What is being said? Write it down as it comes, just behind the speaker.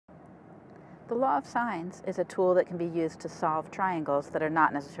The law of sines is a tool that can be used to solve triangles that are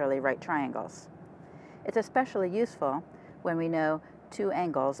not necessarily right triangles. It's especially useful when we know two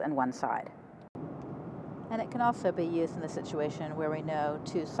angles and one side. And it can also be used in the situation where we know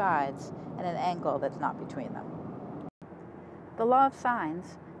two sides and an angle that's not between them. The law of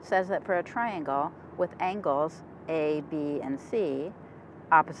sines says that for a triangle with angles A, B, and C,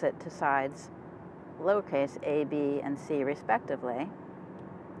 opposite to sides lowercase a, b, and c respectively,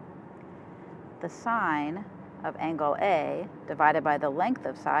 the sine of angle A divided by the length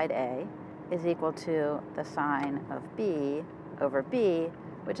of side A is equal to the sine of B over B,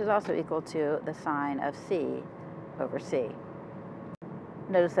 which is also equal to the sine of C over C.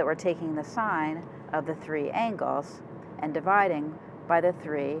 Notice that we're taking the sine of the three angles and dividing by the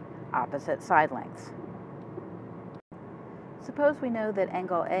three opposite side lengths. Suppose we know that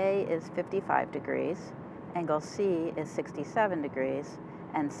angle A is 55 degrees, angle C is 67 degrees,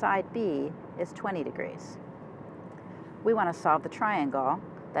 and side B is 20 degrees. We want to solve the triangle,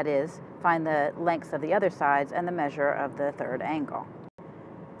 that is, find the lengths of the other sides and the measure of the third angle.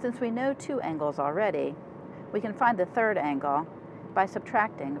 Since we know two angles already, we can find the third angle by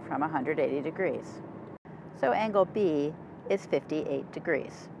subtracting from 180 degrees. So angle B is 58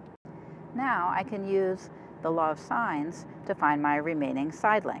 degrees. Now I can use the law of sines to find my remaining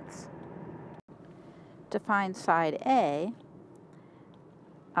side lengths. To find side A,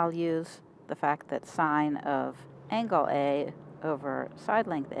 I'll use the fact that sine of angle A over side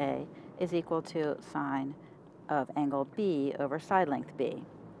length A is equal to sine of angle B over side length B.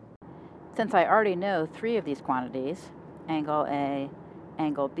 Since I already know three of these quantities, angle A,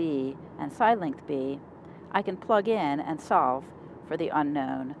 angle B, and side length B, I can plug in and solve for the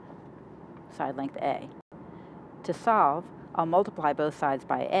unknown side length A. To solve, I'll multiply both sides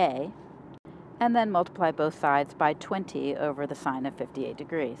by A, and then multiply both sides by 20 over the sine of 58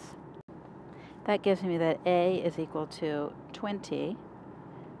 degrees. That gives me that A is equal to 20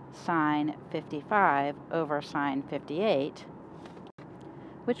 sine 55 over sine 58,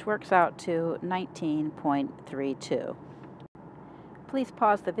 which works out to 19.32. Please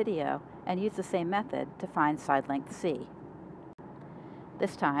pause the video and use the same method to find side length C.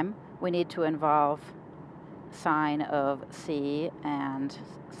 This time, we need to involve sine of C and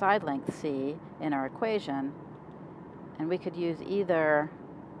side length C in our equation, and we could use either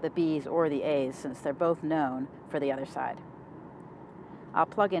the B's or the A's since they're both known for the other side. I'll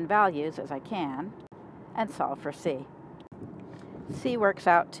plug in values as I can and solve for C. C works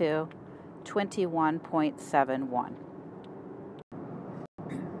out to 21.71.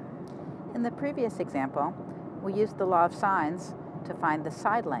 In the previous example, we used the law of sines to find the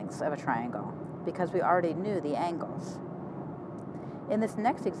side lengths of a triangle because we already knew the angles. In this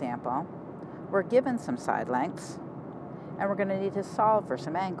next example, we're given some side lengths and we're going to need to solve for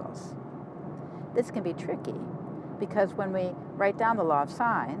some angles. This can be tricky because when we write down the law of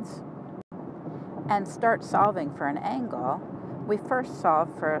sines and start solving for an angle, we first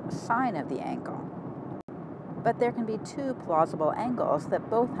solve for sine of the angle. But there can be two plausible angles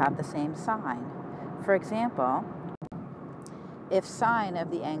that both have the same sign. For example, if sine of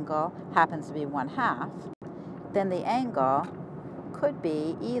the angle happens to be 1/2, then the angle could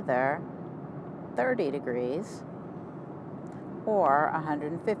be either 30 degrees or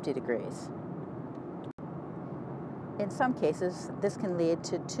 150 degrees. In some cases, this can lead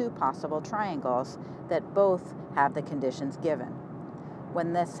to two possible triangles that both have the conditions given.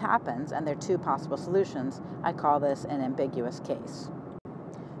 When this happens and there are two possible solutions, I call this an ambiguous case.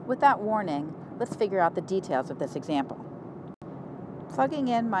 With that warning, let's figure out the details of this example. Plugging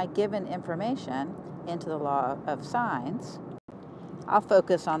in my given information into the law of sines, I'll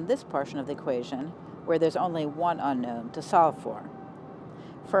focus on this portion of the equation where there's only one unknown to solve for.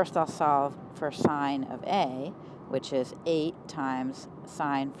 First, I'll solve for sine of A, which is 8 times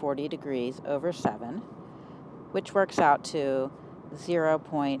sine 40 degrees over 7, which works out to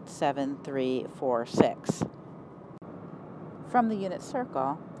 0.7346. From the unit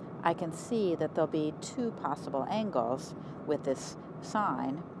circle, I can see that there'll be two possible angles with this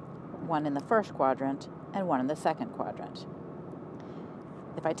sine, one in the first quadrant and one in the second quadrant.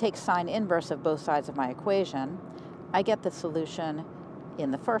 If I take sine inverse of both sides of my equation, I get the solution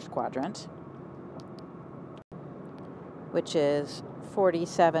in the first quadrant, which is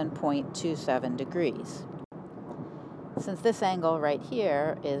 47.27 degrees. Since this angle right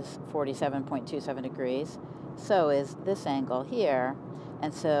here is 47.27 degrees, so is this angle here,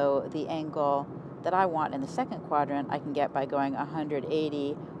 and so the angle that I want in the second quadrant I can get by going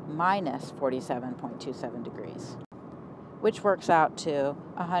 180 minus 47.27 degrees, which works out to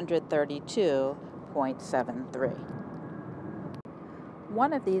 132.73.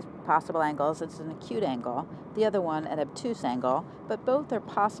 One of these possible angles is an acute angle, the other one an obtuse angle, but both are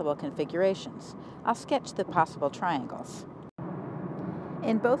possible configurations. I'll sketch the possible triangles.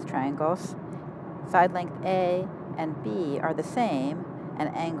 In both triangles, side length A and B are the same,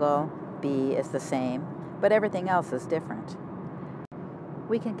 and angle B is the same, but everything else is different.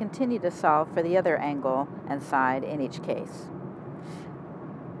 We can continue to solve for the other angle and side in each case.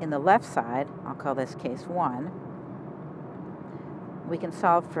 In the left side, I'll call this case 1, we can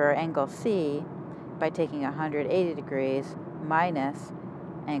solve for angle C by taking 180 degrees minus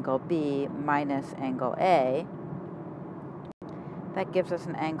angle B minus angle A. That gives us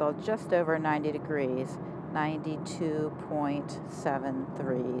an angle just over 90 degrees,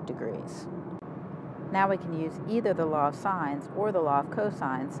 92.73 degrees. Now we can use either the law of sines or the law of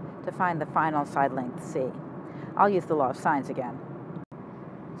cosines to find the final side length C. I'll use the law of sines again.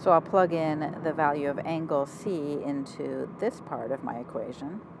 So I'll plug in the value of angle C into this part of my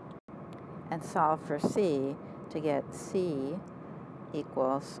equation and solve for C to get C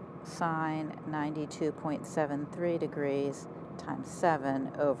equals sine 92.73 degrees times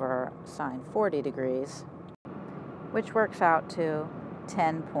 7 over sine 40 degrees, which works out to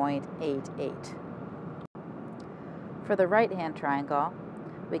 10.88. For the right-hand triangle,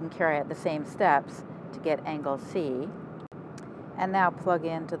 we can carry out the same steps to get angle C, and now plug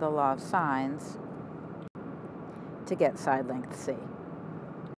into the law of sines to get side length C.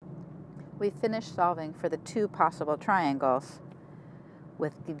 We've finished solving for the two possible triangles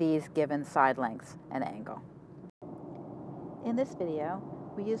with these given side lengths and angle. In this video,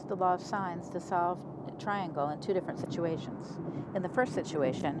 we used the law of sines to solve a triangle in two different situations. In the first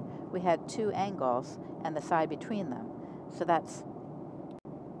situation, we had two angles and the side between them. So that's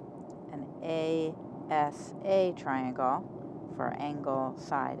an ASA triangle for angle,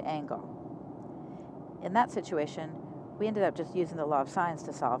 side, angle. In that situation, we ended up just using the law of sines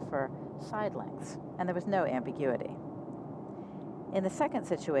to solve for side lengths, and there was no ambiguity. In the second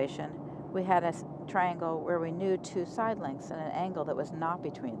situation, we had a triangle where we knew two side lengths and an angle that was not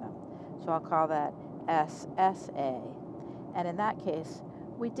between them. So I'll call that SSA. And in that case,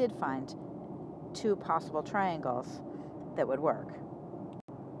 we did find two possible triangles that would work.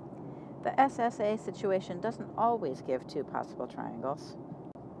 The SSA situation doesn't always give two possible triangles.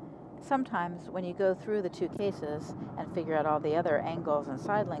 Sometimes when you go through the two cases and figure out all the other angles and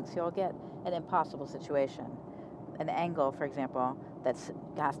side lengths, you'll get an impossible situation. An angle, for example, that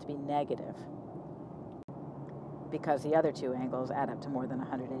has to be negative because the other two angles add up to more than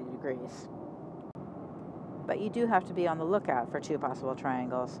 180 degrees. But you do have to be on the lookout for two possible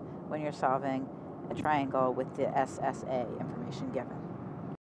triangles when you're solving a triangle with the SSA information given.